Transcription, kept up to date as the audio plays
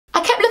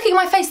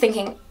looking at my face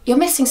thinking, you're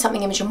missing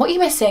something, Imogen, what are you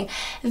missing?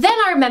 Then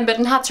I remembered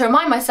and had to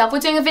remind myself we're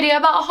doing a video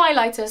about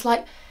highlighters.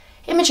 Like,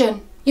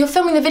 Imogen, you're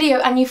filming the video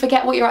and you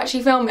forget what you're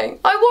actually filming.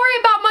 I worry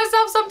about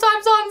myself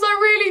sometimes, Hans, I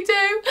really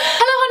do.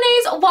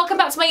 Hello, honeys, welcome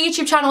back to my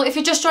YouTube channel. If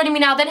you're just joining me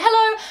now, then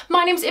hello,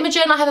 my name's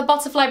Imogen, I have a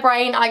butterfly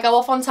brain, I go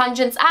off on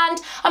tangents, and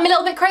I'm a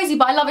little bit crazy,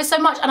 but I love it so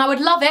much, and I would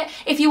love it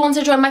if you want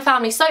to join my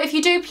family. So if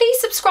you do, please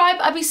subscribe,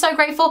 I'd be so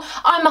grateful.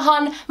 I'm a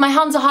hun, my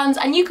huns are huns,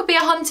 and you could be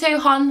a hun too,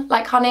 hun,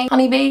 like honey,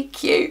 honeybee,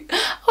 cute.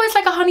 Oh, it's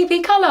like a honeybee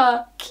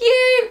colour,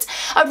 cute.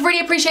 I'd really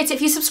appreciate it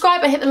if you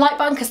subscribe and hit the like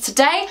button, because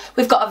today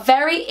we've got a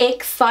very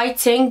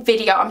exciting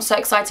video. I'm so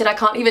excited, I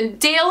can't even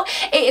deal.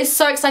 It is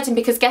so exciting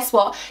because guess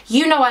what?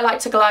 You know I like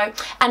to glow,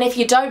 and if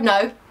you don't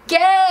know,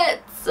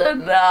 get to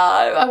know.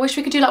 I wish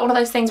we could do like one of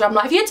those things where I'm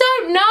like, if you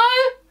don't know,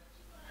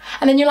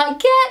 and then you're like,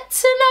 get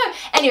to know.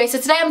 Anyway, so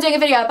today I'm doing a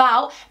video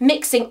about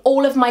mixing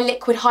all of my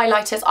liquid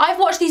highlighters. I've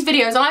watched these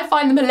videos and I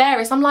find them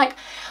hilarious. I'm like,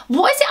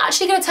 what is it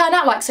actually going to turn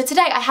out like? So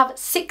today I have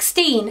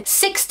 16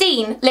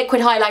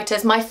 liquid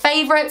highlighters. My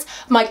favourites,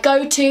 my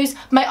go-tos,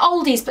 my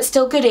oldies but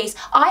still goodies.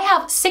 I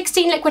have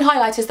 16 liquid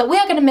highlighters that we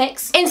are going to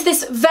mix into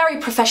this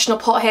very professional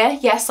pot here.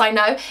 Yes, I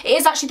know. It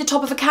is actually the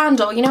top of a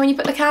candle. You know when you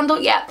put the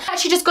candle? Yeah. I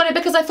actually just got it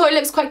because I thought it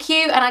looks quite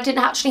cute and I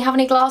didn't actually have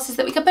any glasses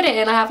that we could put it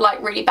in. I have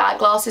like really bad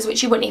glasses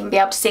which you wouldn't even be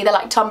able to see. They're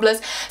like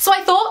tumblers. So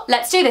I thought,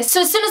 let's do this.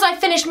 So as soon as I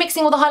finish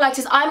mixing all the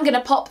highlighters, I'm going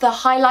to pop the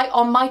highlight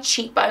on my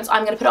cheekbones.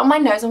 I'm going to put it on my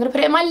nose. I'm going to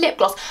put it in my lip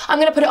gloss. I'm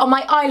going to put it on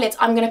my eyelids.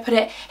 I'm going to put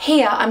it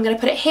here. I'm going to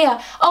put it here.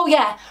 Oh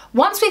yeah.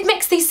 Once we've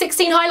mixed these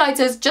 16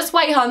 highlighters, just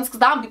wait, huns,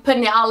 because I'll be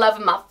putting it all over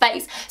my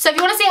face. So if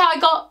you want to see how I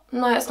got...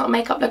 No, it's not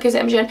makeup look, is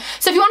it, Imogen?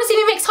 So if you want to see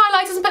me mix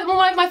highlighters and put them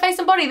all over my face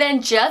and body,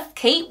 then just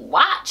keep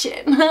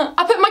watching.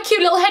 I put my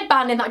cute little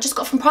headband in that I just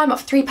got from Primal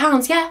for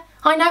 £3. Yeah,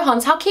 I know,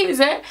 huns. How cute is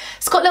it?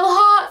 It's got little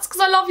hearts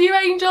because I love you,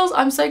 angels.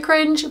 I'm so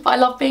cringe, but I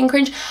love being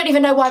cringe. I don't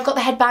even know why I've got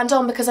the headband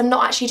on because I'm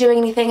not actually doing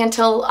anything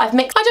until I've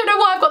mixed. I don't know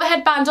why I've got the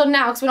headband on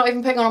now because we're not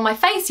even putting it on my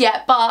face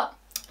yet, but...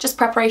 just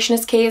preparation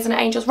is key, isn't it,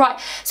 angels? Right,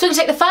 so we're going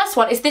to take the first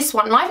one, is this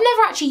one. And I've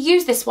never actually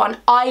used this one.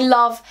 I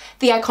love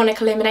the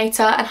Iconic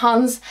Illuminator, and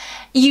Hans,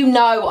 you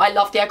know I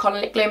love the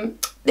Iconic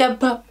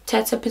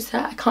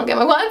I can't get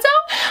my words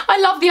out. I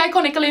love the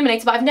Iconic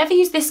Illuminator, but I've never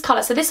used this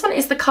colour. So this one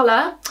is the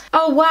colour.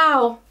 Oh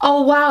wow.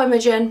 Oh wow,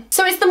 Imogen.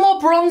 So it's the more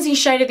bronzy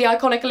shade of the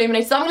Iconic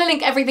Illuminator. So I'm going to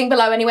link everything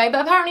below anyway,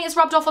 but apparently it's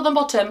rubbed off on the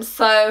bottom.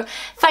 So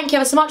thank you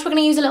ever so much. We're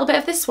going to use a little bit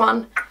of this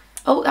one.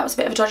 Oh, that was a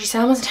bit of a dodgy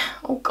sound, wasn't it?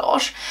 Oh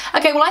gosh.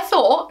 Okay, well I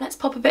thought, let's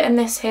pop a bit in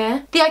this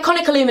here. The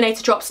Iconic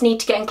Illuminator drops need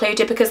to get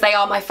included because they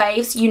are my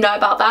faves, you know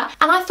about that.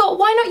 And I thought,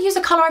 why not use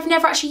a colour I've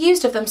never actually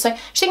used of them? So, do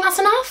you think that's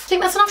enough?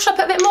 Think that's enough? Should I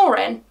put a bit more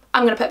in?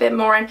 I'm going to put a bit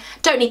more in.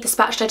 Don't need the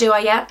spatula, do I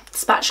yet?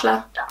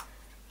 Spatula.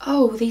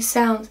 Oh, these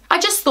sounds. I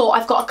just thought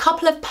I've got a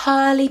couple of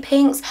pearly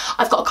pinks.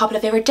 I've got a couple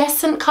of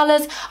iridescent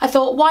colours. I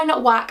thought, why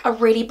not whack a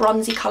really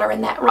bronzy colour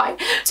in there? Right,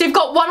 so you've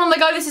got one on the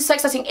go. This is so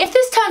exciting. If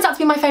this turns out to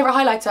be my favourite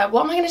highlighter,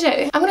 what am I going to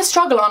do? I'm going to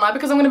struggle, aren't I?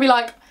 Because I'm going to be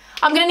like,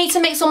 I'm going to need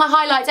to mix all my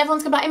highlights.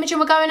 Everyone's going to be like, Imogen,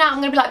 we're going out.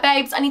 I'm going to be like,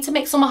 babes, I need to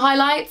mix all my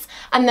highlights.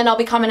 And then I'll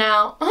be coming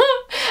out.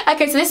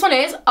 Okay, so this one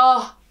is,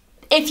 oh,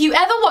 if you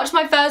ever watched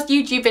my first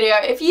YouTube video,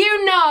 if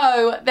you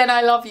know, then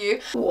I love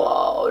you.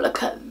 Whoa,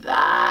 look at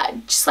that.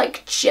 Just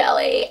like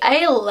jelly.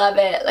 I love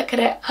it. Look at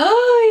it.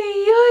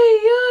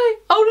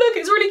 Oh, look,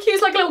 it's really cute.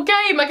 It's like a little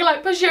game. I can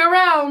like push it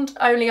around.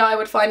 Only I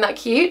would find that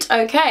cute.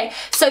 Okay,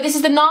 so this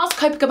is the NARS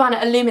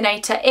Copacabana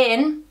Illuminator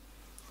in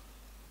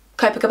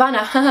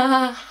Copacabana.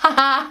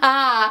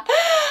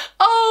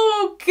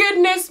 Oh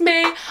goodness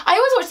me. I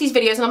always watch these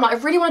videos and I'm like,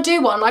 I really want to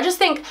do one. I just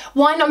think,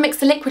 why not mix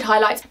the liquid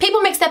highlights?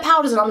 People mix their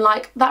powders and I'm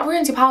like, that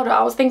ruins your powder.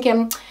 I was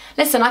thinking,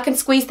 listen, I can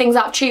squeeze things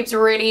out of tubes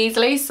really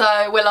easily,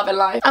 so we're loving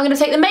life. I'm going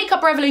to take the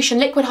Makeup Revolution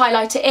liquid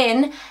highlighter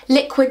in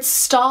Liquid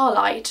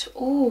Starlight.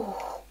 Ooh.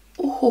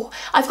 Ooh.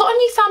 I've got a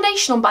new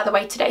foundation on, by the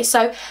way, today,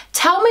 so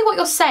tell me what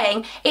you're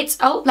saying. It's,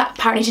 oh, that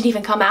apparently didn't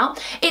even come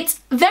out. It's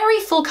very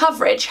full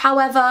coverage,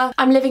 however,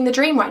 I'm living the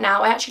dream right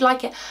now. I actually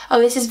like it. Oh,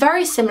 this is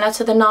very similar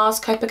to the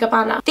NARS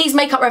Copacabana. These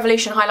Makeup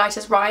Revolution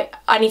highlighters, right,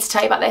 I need to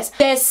tell you about this.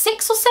 There's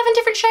 6 or 7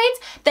 different shades.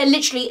 They're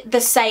literally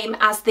the same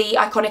as the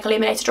Iconic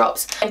Illuminator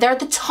drops. They're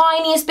the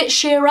tiniest bit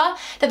sheerer.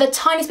 They're the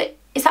tiniest bit,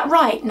 is that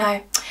right?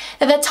 No.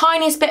 They're the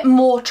tiniest bit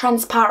more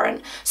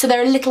transparent, so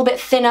they're a little bit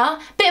thinner,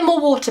 bit more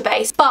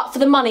water-based, but for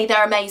the money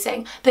they're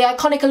amazing. The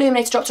Iconic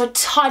Illuminator drops are a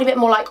tiny bit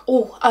more like,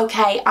 oh,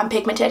 okay, I'm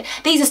pigmented.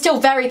 These are still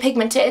very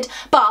pigmented,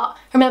 but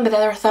remember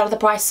they're a third of the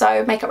price,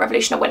 so Makeup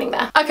Revolution are winning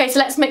there. Okay, so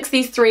let's mix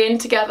these 3 in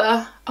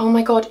together. Oh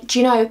my god, do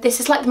you know, this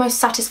is like the most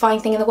satisfying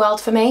thing in the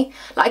world for me.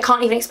 Like, I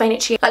can't even explain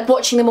it to you. Like,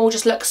 watching them all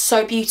just look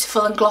so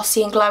beautiful and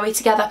glossy and glowy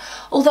together.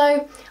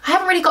 Although, I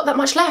haven't really got that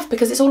much left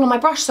because it's all on my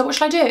brush, so what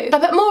should I do? Should I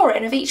put more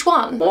in of each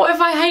one? What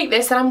if I hate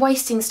this and I'm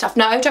wasting stuff?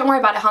 No, don't worry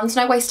about it, huns.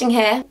 No wasting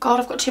here. God,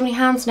 I've got too many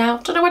hands now.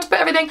 Don't know where to put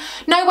everything.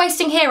 No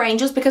wasting here,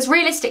 angels, because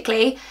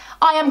realistically,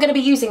 I am going to be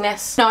using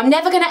this. No, I'm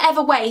never going to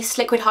ever waste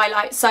liquid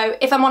highlight. So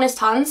if I'm honest,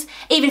 huns,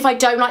 even if I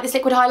don't like this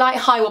liquid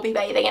highlight, I will be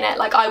bathing in it.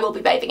 Like, I will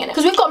be bathing in it.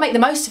 Because we've got to make the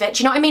most of it.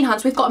 Do you know what I mean,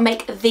 Hans? We've got to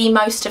make the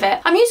most of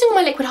it. I'm using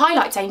my liquid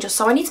highlights, Angels,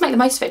 so I need to make the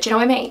most of it. Do you know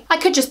what I mean? I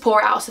could just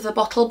pour it out of the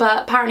bottle,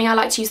 but apparently I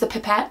like to use the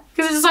pipette.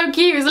 Because it's so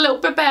cute. It's a little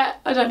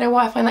pipette. I don't know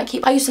why I find that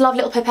cute. I used to love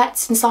little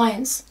pipettes in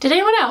science. Did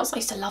anyone else? I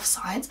used to love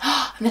science.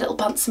 And the little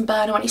Bunsen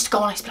burner. When I used to go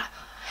on, I used to be like,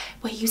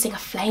 we're using a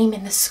flame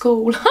in the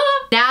school.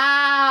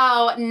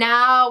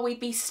 Now we'd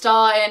be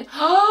starting.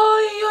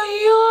 Oh,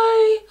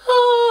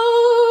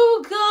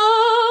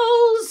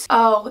 girls.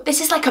 Oh,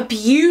 this is like a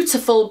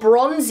beautiful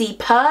bronzy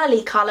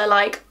pearly colour,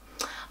 like,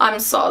 I'm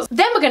soz.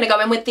 Then we're going to go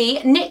in with the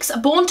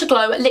NYX Born to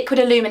Glow Liquid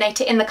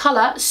Illuminator in the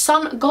colour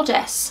Sun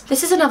Goddess.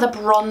 This is another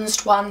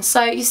bronzed one.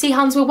 So you see,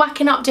 Hans, we're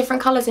whacking up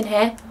different colours in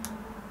here.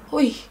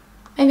 Oi.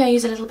 Maybe I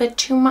use a little bit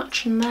too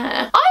much in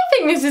there. I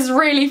think this is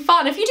really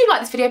fun. If you do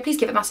like this video, please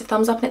give it a massive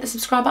thumbs up and hit the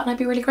subscribe button. I'd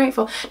be really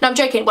grateful. No, I'm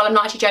joking. Well, I'm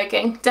not actually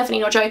joking. Definitely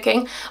not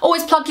joking.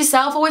 Always plug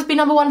yourself. Always be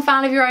 #1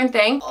 fan of your own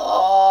thing.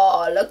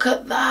 Oh, look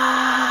at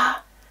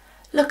that.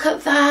 Look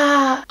at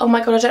that. Oh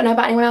my God, I don't know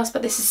about anyone else,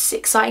 but this is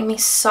exciting me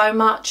so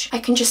much. I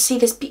can just see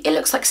this. It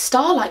looks like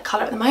starlight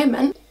colour at the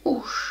moment.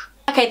 Oosh.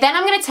 Okay, then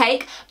I'm going to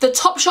take the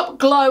Topshop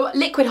Glow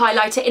Liquid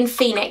Highlighter in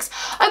Phoenix.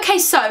 Okay,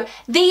 so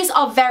these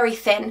are very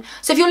thin.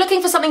 So if you're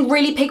looking for something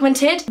really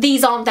pigmented,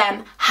 these aren't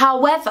them.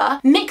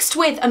 However, mixed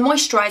with a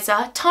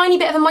moisturiser, tiny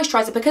bit of a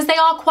moisturiser, because they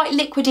are quite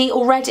liquidy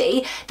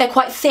already, they're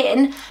quite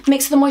thin,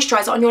 mix with the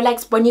moisturiser on your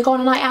legs when you go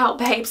on a night out,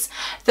 babes.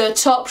 The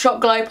Topshop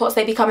Glow Pots,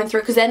 they be coming through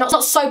because they're not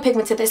so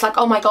pigmented that it's like,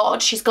 oh my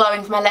God, she's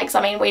glowing for my legs.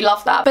 I mean, we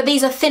love that. But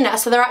these are thinner,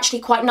 so they're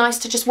actually quite nice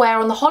to just wear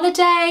on the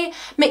holiday,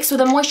 mixed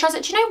with a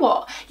moisturiser. Do you know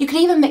what? You could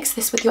even mix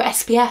this with your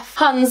SPF.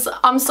 Hans,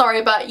 I'm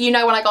sorry, but you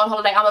know when I go on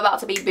holiday, I'm about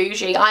to be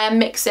bougie. I am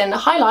mixing a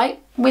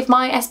highlight with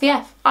my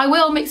SPF. I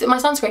will mix it with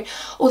my sunscreen.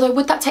 Although,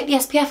 would that take the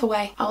SPF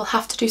away? I will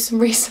have to do some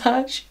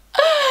research.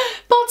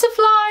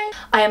 Butterfly.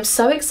 I am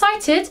so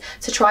excited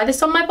to try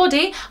this on my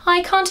body.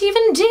 I can't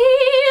even deal.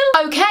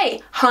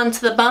 Okay, on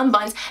to the burn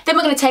binds. Then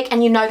we're going to take,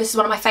 and you know this is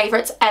one of my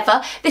favourites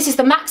ever. This is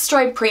the MAC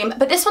Strobe Cream,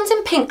 but this one's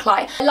in pink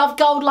light. I love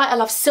gold light, I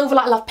love silver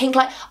light, I love pink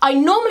light. I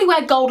normally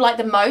wear gold light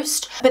the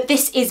most, but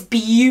this is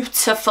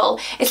beautiful.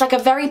 It's like a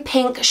very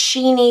pink,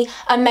 sheeny,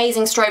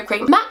 amazing strobe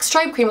cream. MAC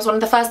Strobe Cream was one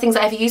of the first things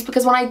I ever used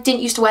because when I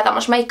didn't used to wear that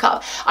much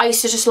makeup, I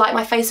used to just like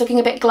my face looking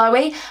a bit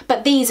glowy,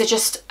 but these are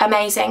just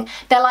amazing.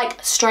 They're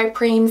like strobe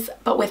creams,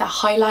 but with a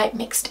highlight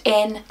mixed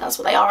in. That's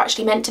what they are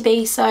actually meant to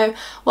be, so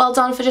well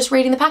done for just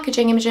reading the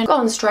packaging, Imogen. Go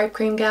on, strobe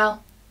cream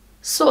girl.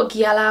 Sort of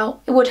yell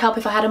out. It would help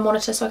if I had a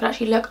monitor so I could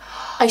actually look.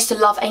 I used to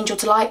love Angel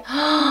Delight.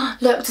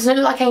 Look, doesn't it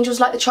look like Angel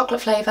Delight, the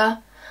chocolate flavour?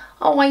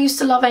 Oh, I used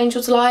to love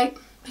Angel Delight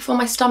before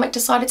my stomach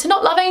decided to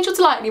not love Angel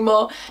Delight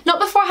anymore. Not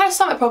before I had a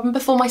stomach problem,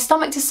 before my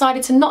stomach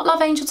decided to not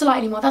love Angel Delight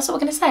anymore. That's what we're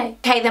going to say.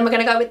 Okay, then we're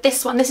going to go with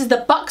this one. This is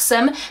the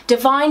Buxom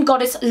Divine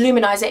Goddess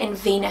Luminizer in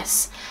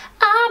Venus.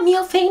 I'm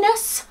your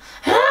Venus.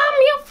 I'm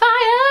your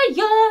fire,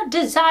 your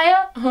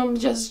desire. I'm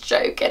just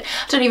joking.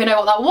 I don't even know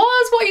what that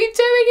was. What are you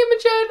doing,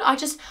 Imogen?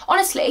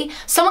 honestly,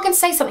 someone can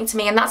say something to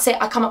me and that's it.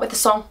 I come up with the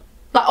song.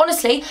 Like,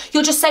 honestly,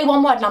 you'll just say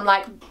one word and I'm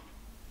like,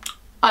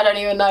 I don't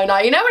even know now.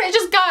 You know when it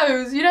just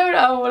goes? You know,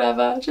 oh,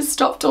 whatever. Just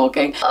stop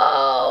talking.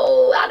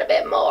 Oh, add a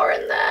bit more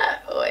in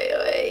there. Oi,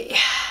 oi.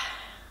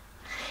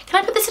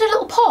 Can I put this in a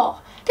little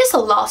pot?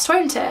 This'll last,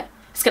 won't it?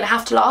 It's gonna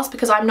have to last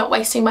because I'm not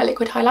wasting my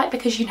liquid highlight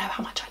because you know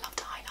how much I love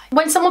to highlight.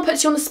 When someone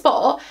puts you on the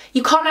spot,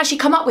 you can't actually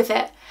come up with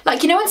it.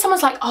 Like, you know when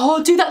someone's like,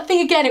 oh, do that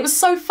thing again. It was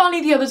so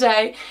funny the other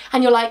day.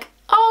 And you're like,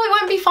 oh, it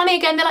won't be funny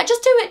again. They're like,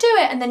 just do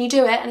it. And then you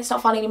do it and it's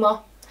not funny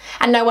anymore.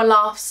 And no one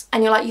laughs.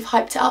 And you're like, you've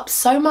hyped it up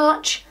so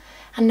much.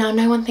 And now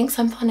no one thinks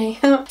I'm funny.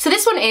 So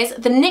this one is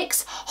the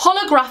NYX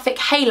Holographic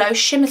Halo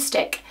Shimmer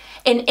Stick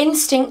in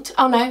Instinct,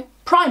 oh no,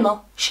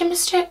 Primal. Shimmer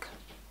Stick?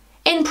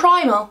 In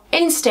Primal.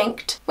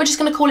 Instinct. We're just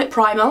gonna call it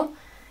Primal.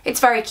 It's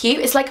very cute.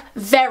 It's like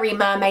very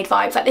mermaid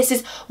vibes. Like this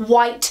is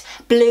white,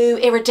 blue,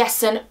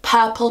 iridescent,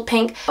 purple,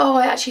 pink. Oh,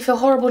 I actually feel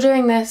horrible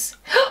doing this.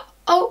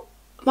 Oh,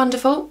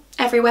 wonderful.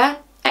 Everywhere.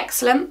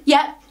 Excellent.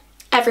 Yep.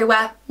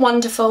 Everywhere.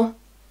 Wonderful.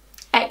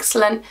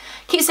 Excellent.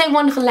 Keep saying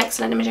wonderful and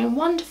excellent, Imogen.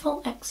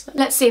 Wonderful, excellent.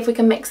 Let's see if we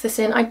can mix this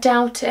in. I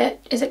doubt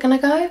it. Is it gonna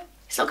go?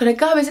 It's not gonna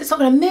go, is it? It's not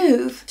gonna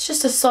move. It's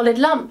just a solid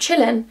lump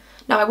chilling.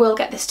 No, I will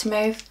get this to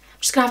move.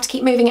 I'm just gonna have to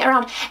keep moving it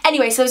around.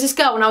 Anyway, so there was this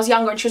girl when I was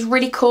younger and she was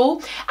really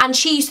cool and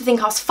she used to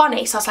think I was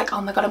funny. So I was like,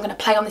 oh my God, I'm gonna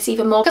play on this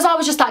even more. Because I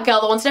was just that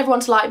girl that wanted everyone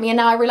to like me and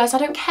now I realise I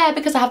don't care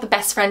because I have the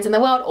best friends in the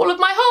world, all of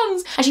my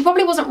Huns. And she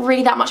probably wasn't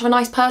really that much of a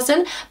nice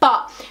person,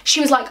 but she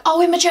was like,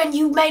 oh Imogen,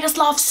 you made us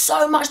laugh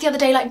so much the other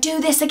day, like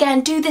do this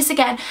again, do this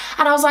again.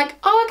 And I was like,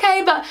 oh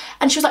okay, but,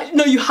 and she was like,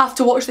 no, you have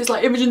to watch this,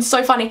 like Imogen's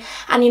so funny.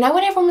 And you know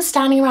when everyone was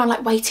standing around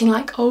like waiting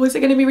like, oh, is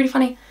it gonna be really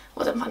funny?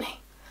 Wasn't funny.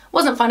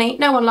 Wasn't funny,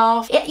 no one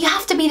laughed. You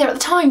have to be there at the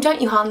time, don't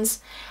you,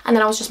 Hans? And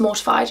then I was just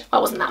mortified. I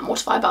wasn't that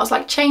mortified, but I was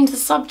like, change the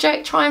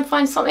subject, try and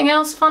find something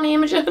else funny,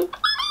 Imogen.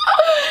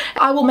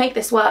 I will make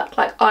this work,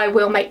 like I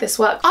will make this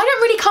work. I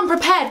don't really come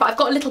prepared, but I've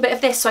got a little bit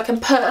of this so I can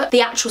put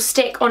the actual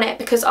stick on it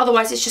because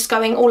otherwise it's just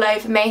going all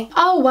over me.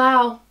 Oh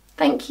wow,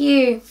 thank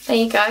you. There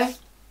you go.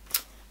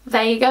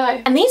 There you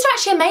go. And these are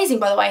actually amazing,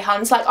 by the way,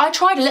 huns. Like, I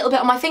tried a little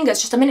bit on my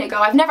fingers just a minute ago.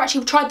 I've never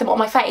actually tried them on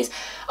my face.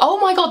 Oh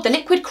my god, the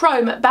Liquid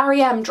Chrome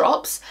Barry M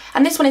drops,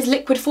 and this one is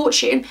Liquid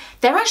Fortune.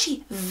 They're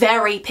actually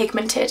very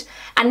pigmented,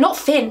 and not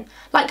thin,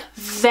 like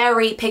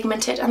very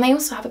pigmented. And they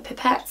also have a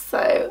pipette,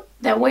 so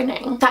they're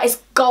winning. That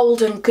is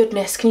golden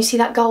goodness. Can you see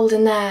that gold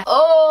in there?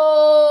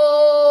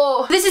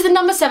 Oh! This is the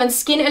number 7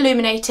 Skin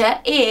Illuminator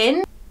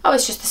in... Oh,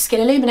 it's just the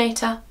Skin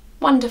Illuminator.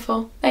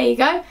 Wonderful. There you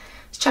go.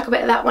 Let's chuck a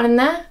bit of that one in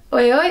there.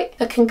 Oi, oi.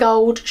 Looking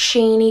gold,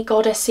 sheeny,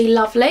 goddessy,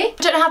 lovely. I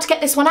don't know how to get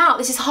this one out.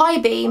 This is high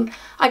beam.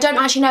 I don't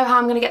actually know how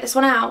I'm going to get this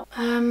one out.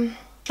 Should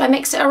I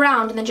mix it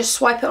around and then just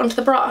swipe it onto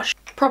the brush?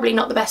 Probably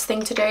not the best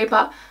thing to do,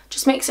 but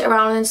just mix it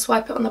around and then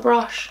swipe it on the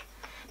brush.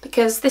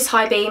 Because this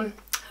high beam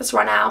has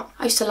run out.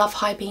 I used to love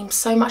high beams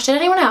so much. Did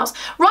anyone else?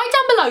 Write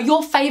down below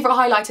your favourite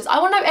highlighters. I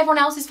want to know everyone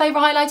else's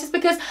favourite highlighters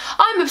because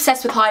I'm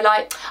obsessed with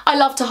highlight. I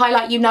love to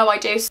highlight, you know I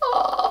do. So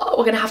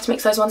we're going to have to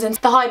mix those ones in.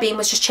 The high beam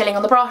was just chilling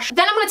on the brush.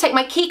 Then I'm going to take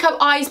my Kiko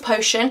Eyes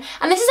Potion,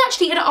 and this is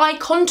actually an eye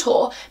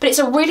contour, but it's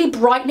a really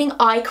brightening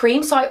eye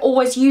cream, so I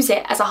always use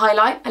it as a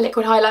highlight, a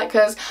liquid highlight,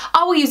 because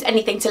I will use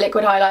anything to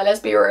liquid highlight,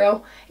 let's be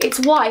real. It's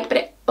white, but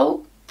it,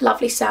 oh,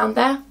 lovely sound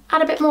there.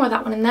 Add a bit more of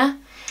that one in there.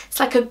 It's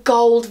like a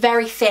gold,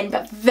 very thin,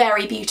 but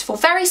very beautiful.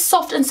 Very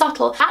soft and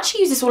subtle. I actually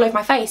use this all over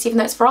my face, even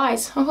though it's for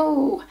eyes.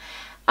 Oh,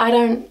 I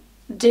don't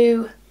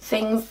do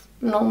things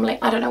normally.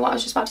 I don't know what I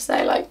was just about to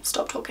say, like,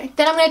 stop talking.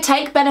 Then I'm going to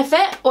take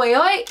Benefit, oi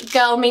oi,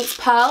 Girl Meets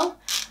Pearl.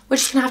 We're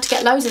just going to have to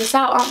get loads of this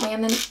out, aren't we?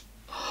 And then,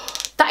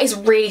 that is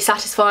really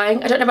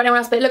satisfying. I don't know about anyone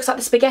else, but it looks like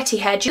the spaghetti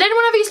head. Did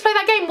anyone ever used to play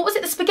that game? What was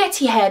it, the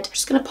spaghetti head? I'm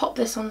just going to pop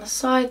this on the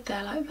side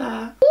there, like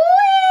that.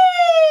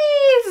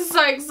 Whee! This is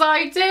so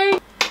exciting.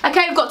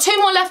 Okay, we've got 2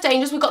 more left,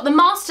 angels. We've got the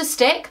Master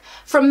Stick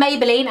from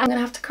Maybelline. I'm going to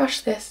have to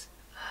crush this.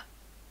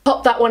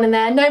 Pop that one in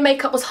there. No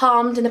makeup was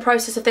harmed in the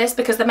process of this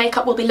because the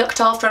makeup will be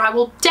looked after and I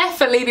will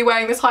definitely be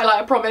wearing this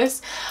highlight, I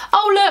promise.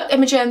 Oh, look,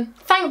 Imogen.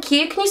 Thank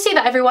you. Can you see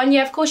that, everyone?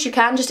 Yeah, of course you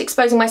can. Just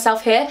exposing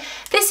myself here.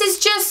 This is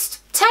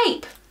just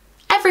tape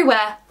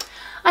everywhere.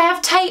 I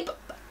have tape.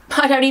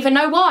 I don't even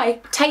know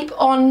why. Tape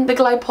on the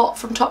glow pot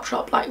from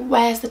Topshop. Like,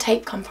 where's the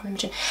tape come from,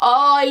 Imogen?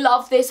 Oh, I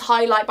love this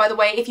highlight, by the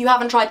way. If you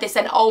haven't tried this,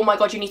 then oh my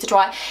god, you need to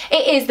try it.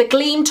 It is the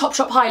Gleam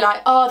Topshop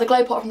highlight. Oh, the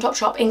glow pot from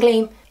Topshop in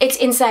Gleam. It's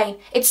insane.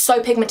 It's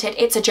so pigmented.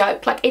 It's a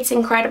joke. Like, it's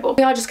incredible.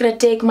 We are just going to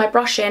dig my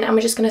brush in and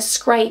we're just going to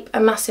scrape a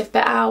massive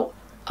bit out.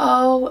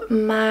 Oh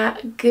my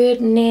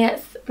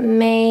goodness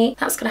me.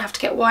 That's going to have to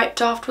get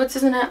wiped afterwards,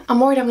 isn't it?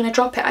 I'm worried I'm going to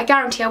drop it. I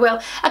guarantee I will.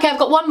 Okay, I've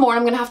got one more and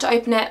I'm going to have to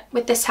open it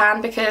with this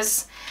hand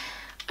because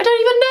I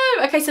don't even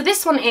know. Okay, so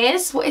this one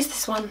is, what is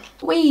this one?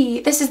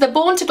 This is the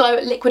Born to Glow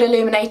Liquid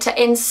Illuminator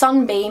in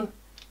Sunbeam.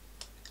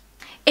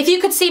 If you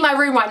could see my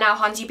room right now,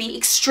 Hans, you'd be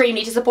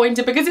extremely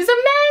disappointed because it's a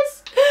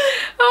mess.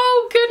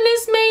 Oh,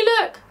 goodness me,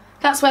 look.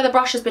 That's where the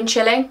brush has been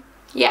chilling.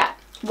 Yeah,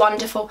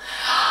 wonderful.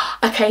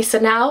 Okay, so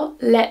now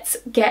let's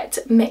get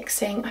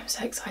mixing. I'm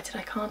so excited,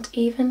 I can't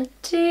even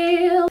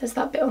deal. There's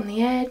that bit on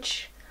the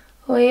edge.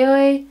 Oi,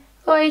 oi,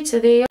 oi to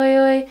the oi,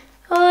 oi.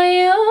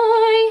 Oi,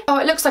 oi. Oh,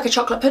 it looks like a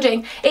chocolate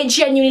pudding. It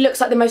genuinely looks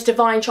like the most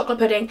divine chocolate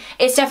pudding.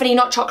 It's definitely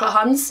not chocolate,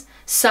 huns,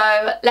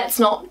 so let's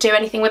not do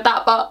anything with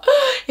that, but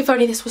if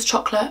only this was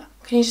chocolate.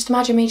 Can you just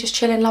imagine me just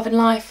chilling, loving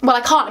life? Well,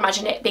 I can't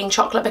imagine it being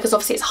chocolate because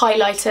obviously it's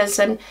highlighters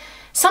and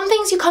some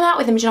things you come out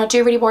with, Imogen, I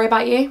do really worry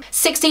about you.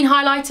 16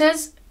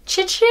 highlighters.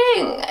 Cha-ching!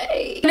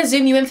 I'm going to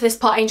zoom you in for this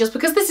part, angels,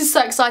 because this is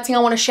so exciting. I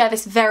want to share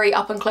this very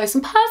up and close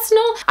and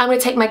personal. I'm going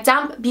to take my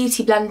damp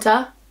beauty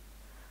blender.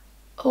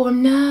 Oh,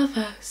 I'm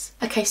nervous.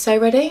 Okay, so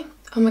ready?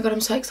 Oh my god,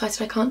 I'm so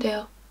excited, I can't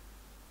deal.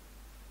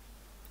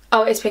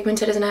 Oh, it's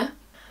pigmented, isn't it?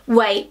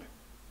 Wait,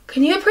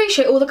 can you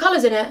appreciate all the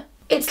colours in it?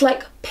 It's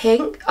like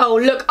pink. Oh,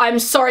 look, I'm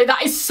sorry,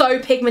 that is so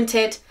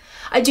pigmented.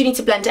 I do need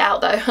to blend it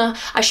out though.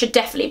 I should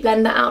definitely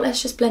blend that out.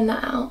 Let's just blend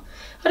that out.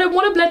 I don't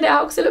want to blend it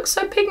out because it looks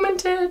so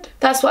pigmented.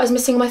 That's what I was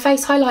missing on my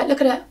face highlight,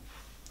 look at it.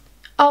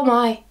 Oh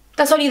my,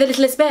 that's only the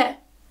littlest bit.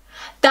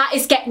 That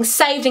is getting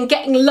saved and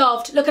getting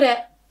loved, look at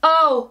it.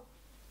 Oh.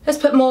 Let's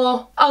put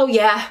more. Oh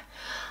yeah.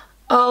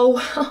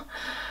 Oh.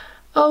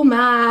 Oh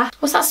my.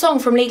 What's that song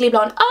from Legally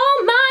Blonde?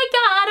 Oh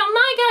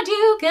my god,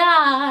 you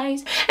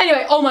guys.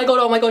 Anyway, oh my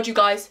god, you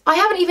guys. I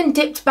haven't even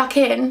dipped back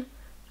in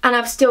and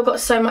I've still got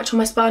so much on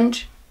my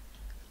sponge.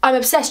 I'm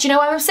obsessed, you know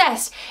I'm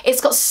obsessed.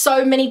 It's got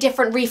so many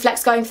different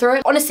reflex going through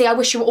it. Honestly, I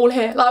wish you were all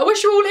here. Like, I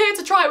wish you were all here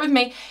to try it with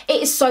me.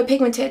 It is so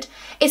pigmented.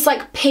 It's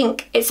like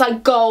pink, it's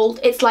like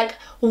gold, it's like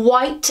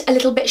white, a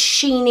little bit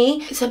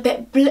sheeny. It's a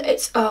bit blue,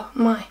 it's, oh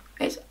my.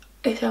 It's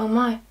oh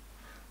my.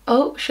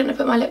 Oh, shouldn't have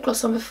put my lip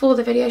gloss on before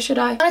the video, should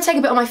I? I'm gonna take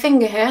a bit on my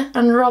finger here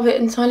and rub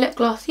it into my lip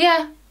gloss.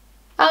 Yeah.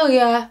 Oh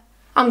yeah.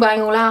 I'm going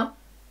all out.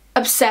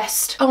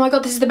 Obsessed. Oh my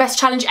god, this is the best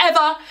challenge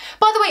ever.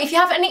 By the way, if you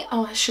have any...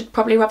 Oh, I should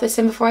probably rub this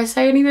in before I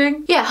say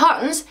anything. Yeah,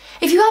 Huns,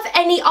 if you have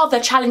any other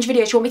challenge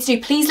videos you want me to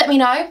do, please let me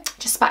know.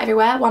 Just spat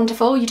everywhere.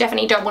 Wonderful. You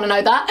definitely don't want to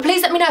know that.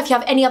 Please let me know if you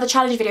have any other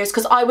challenge videos,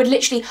 because I would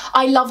literally...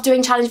 I love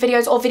doing challenge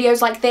videos or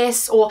videos like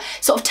this or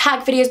sort of tag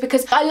videos,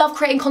 because I love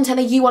creating content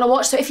that you want to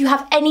watch. So if you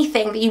have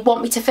anything that you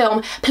want me to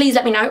film, please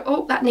let me know.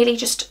 Oh, that nearly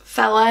just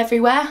fell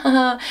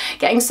everywhere.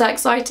 Getting so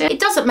excited. It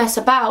doesn't mess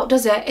about,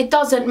 does it? It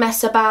doesn't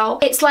mess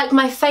about. It's like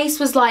my face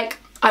was like,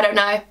 I don't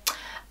know,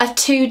 a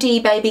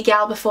 2D baby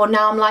gal before.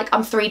 Now I'm like,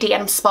 I'm 3D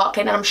and I'm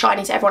sparkling and I'm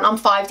shining to everyone. I'm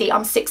 5D,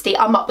 I'm 6D,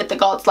 I'm up with the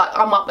gods, like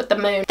I'm up with the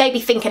moon. They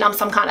be thinking I'm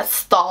some kind of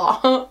star.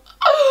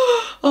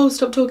 Oh,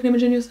 stop talking,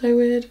 Imogen, you're so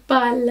weird.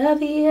 But I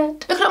love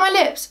it. Look at my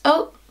lips.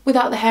 Oh,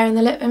 without the hair in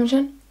the lip,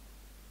 Imogen.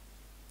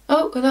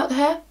 Oh, without the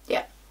hair?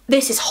 Yeah.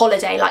 This is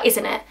holiday, like,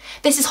 isn't it?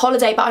 This is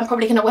holiday, but I'm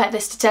probably gonna wear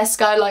this to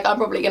Tesco. Like, I'm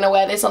probably gonna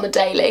wear this on the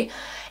daily.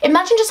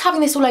 Imagine just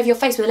having this all over your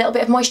face with a little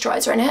bit of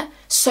moisturiser in it.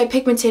 So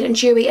pigmented and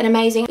dewy and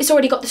amazing. It's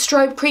already got the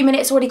strobe cream in it.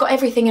 It's already got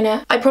everything in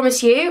it. I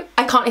promise you,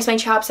 I can't explain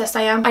to you how obsessed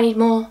I am. I need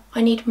more.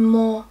 I need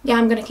more. Yeah,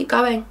 I'm gonna keep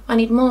going. I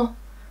need more.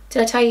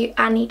 Did I tell you?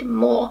 I need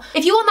more.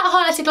 If you want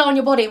that highlighter glow on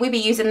your body, we'd be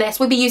using this.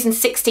 We'd be using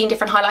 16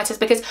 different highlighters,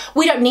 because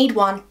we don't need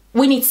one.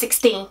 We need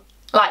 16.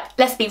 Like,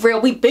 let's be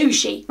real, we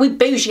bougie. We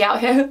bougie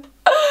out here.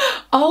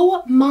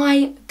 Oh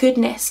my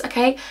goodness,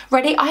 okay?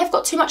 Ready? I have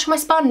got too much on my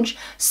sponge.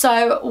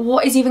 So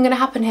what is even gonna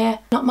happen here?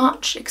 Not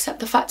much, except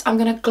the fact I'm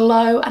gonna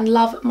glow and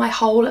love my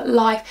whole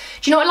life.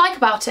 Do you know what I like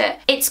about it?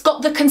 It's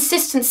got the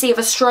consistency of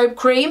a strobe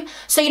cream.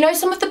 So you know,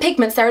 some of the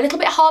pigments, they're a little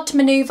bit hard to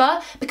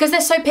maneuver because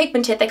they're so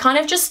pigmented. They kind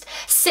of just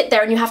sit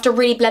there and you have to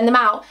really blend them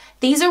out.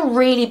 These are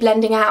really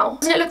blending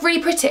out. Doesn't it look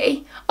really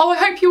pretty? Oh, I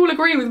hope you all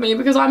agree with me,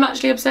 because I'm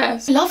actually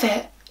obsessed. Love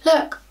it.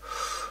 Look.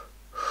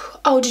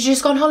 Oh, did you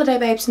just go on holiday,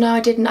 babes? No,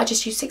 I didn't. I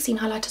just used 16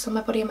 highlighters on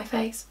my body and my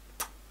face.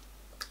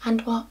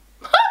 And what?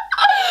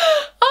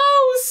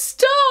 Oh,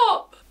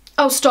 stop!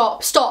 Oh,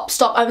 stop, stop,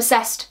 stop. I'm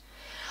obsessed.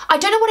 I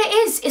don't know what it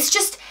is. It's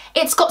just,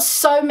 it's got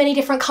so many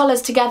different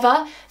colours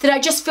together that I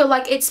just feel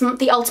like it's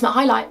the ultimate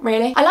highlight,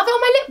 really. I love it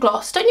on my lip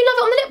gloss. Don't you love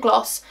it on the lip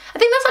gloss? I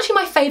think that's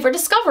actually my favourite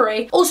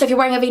discovery. Also, if you're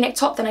wearing a V-neck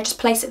top, then I just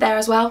place it there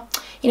as well.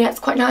 You know, it's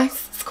quite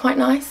nice. It's quite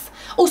nice.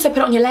 Also put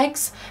it on your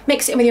legs,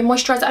 mix it in with your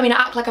moisturiser. I mean,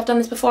 I act like I've done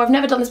this before. I've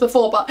never done this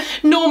before, but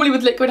normally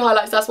with liquid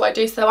highlights, that's what I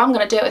do. So I'm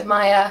gonna do it with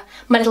my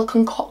my little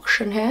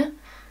concoction here.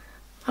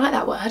 I like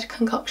that word,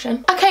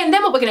 concoction. Okay, and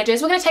then what we're gonna do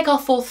is we're gonna take our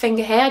fourth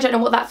finger here. I don't know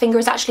what that finger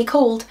is actually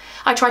called.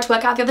 I tried to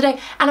work out the other day.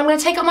 And I'm gonna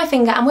take out my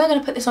finger and we're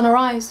gonna put this on our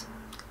eyes.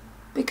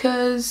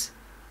 Because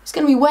it's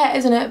gonna be wet,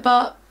 isn't it?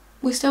 But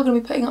we're still gonna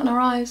be putting it on our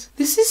eyes.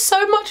 This is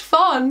so much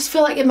fun. I just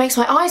feel like it makes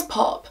my eyes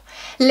pop.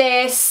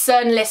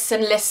 Listen,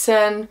 listen,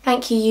 listen.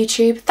 Thank you,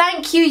 YouTube.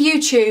 Thank you,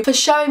 YouTube, for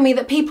showing me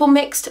that people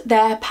mixed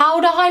their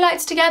powder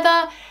highlights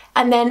together.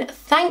 And then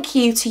thank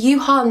you to you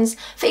Huns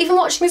for even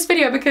watching this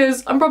video,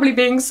 because I'm probably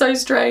being so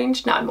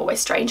strange. No, I'm always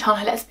strange,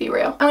 huh? Let's be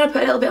real. I'm gonna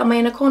put a little bit on my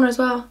inner corner as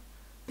well,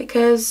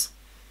 because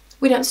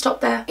we don't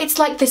stop there. It's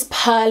like this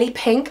pearly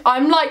pink.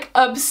 I'm like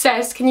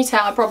obsessed. Can you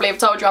tell? I probably have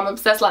told you I'm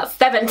obsessed like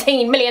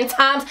 17 million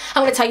times.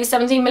 I'm gonna tell you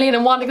 17 million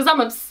and one because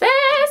I'm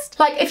obsessed.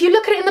 Like, if you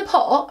look at it in the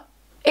pot,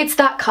 it's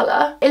that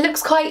colour. It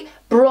looks quite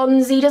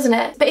bronzy, doesn't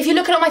it? But if you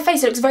look at it on my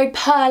face, it looks very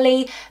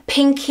pearly,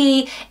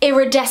 pinky,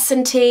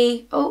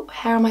 iridescent-y. Oh,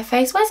 hair on my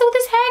face. Where's all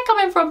this hair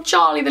coming from?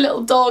 Charlie, the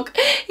little dog.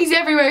 He's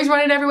everywhere, he's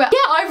running everywhere. Yeah,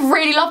 I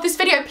really love this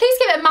video. Please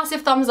give it a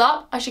massive thumbs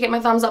up. I should get my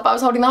thumbs up, but I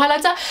was holding the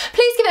highlighter.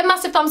 Please give it a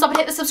massive thumbs up and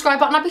hit the subscribe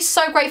button. I'd be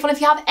so grateful if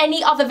you have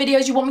any other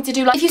videos you want me to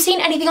do. Like, if you've seen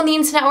anything on the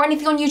internet or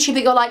anything on YouTube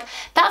that you're like,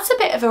 that's a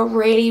bit of a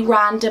really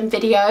random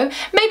video,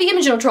 maybe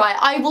Imogen will try it.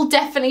 I will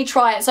definitely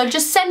try it. So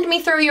just send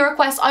me through your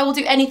requests. I will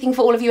do anything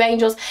for all of you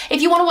angels.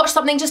 If you want to watch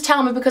something, just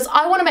tell me, because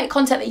I want to make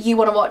content that you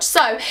want to watch.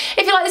 So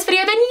if you like this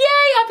video, then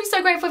yay, I'd be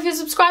so grateful if you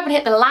subscribe and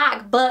hit the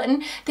like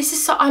button. This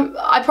is so,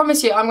 I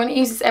promise you, I'm going to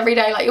use this every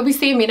day. Like, you'll be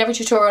seeing me in every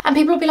tutorial and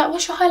people will be like,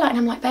 what's your highlight? And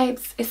I'm like,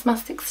 babes, it's my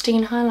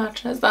 16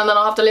 highlighters. And then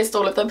I'll have to list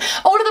all of them.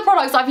 All of the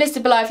products I've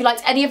listed below. If you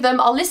liked any of them,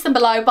 I'll list them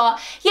below. But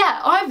yeah,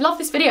 I've loved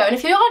this video. And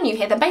if you are new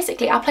here, then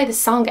basically I'll play this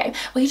song game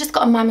where you just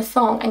got to mime a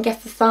song and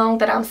guess the song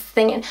that I'm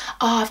singing.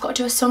 Oh, I've got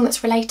to do a song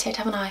that's related,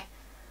 haven't I?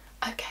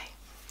 Okay.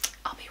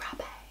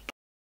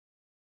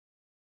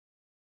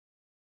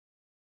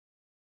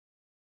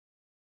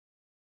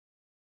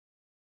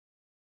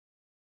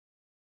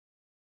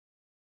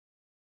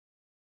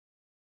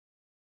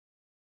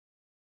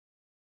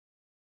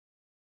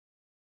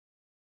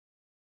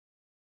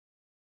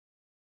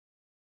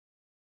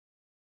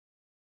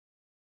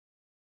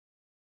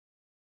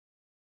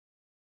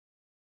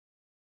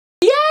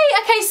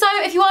 Okay, so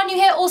if you are new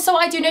here, also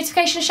I do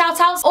notification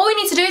shout-outs. All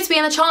you need to do to be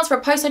in the chance for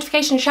a post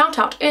notification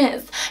shout-out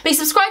is be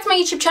subscribed to my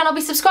YouTube channel,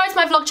 be subscribed to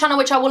my vlog channel,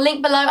 which I will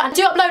link below, and I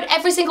do upload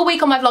every single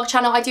week on my vlog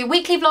channel. I do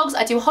weekly vlogs,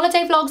 I do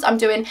holiday vlogs, I'm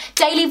doing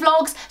daily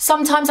vlogs,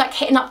 sometimes like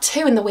hitting up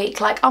 2 in the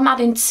week. Like, I'm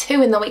adding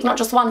 2 in the week, not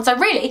just 1. So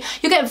really,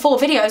 you're getting 4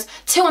 videos,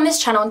 2 on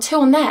this channel and 2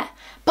 on there.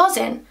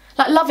 Buzzing.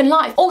 like loving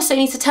life. Also,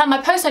 you need to turn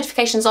my post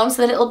notifications on,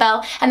 so the little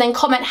bell, and then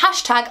comment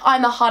hashtag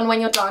I'm a hun when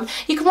you're done.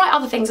 You can write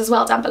other things as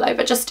well down below,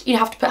 but just you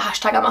have to put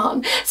hashtag I'm a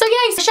hun. So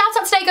yay, so shout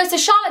out today goes to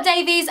Charlotte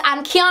Davies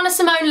and Kiana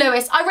Simone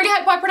Lewis. I really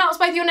hope I pronounced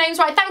both your names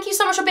right. Thank you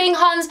so much for being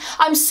huns.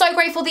 I'm so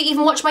grateful that you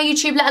even watch my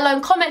YouTube, let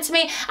alone comment to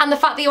me, and the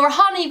fact that you're a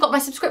hun and you've got my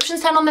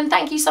subscriptions turned on, then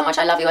thank you so much.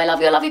 I love you, I love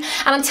you, I love you.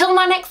 And until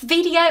my next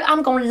video,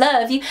 I'm gonna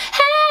love you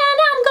and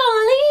I'm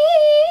gonna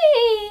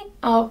leave.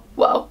 Oh,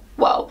 whoa,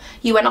 whoa,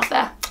 you went off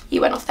there. You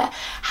went off there.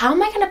 How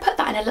am I gonna put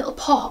that in a little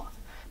pot?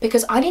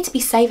 Because I need to be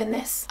saving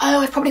this. Oh,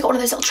 I've probably got one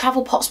of those little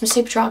travel pots from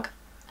Superdrug.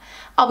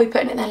 I'll be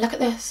putting it there, look at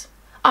this.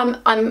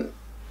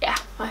 Yeah,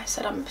 I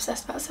said I'm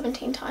obsessed about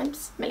 17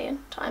 times, million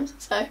times,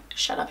 so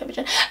shut up,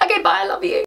 Imogen. Okay, bye, I love you.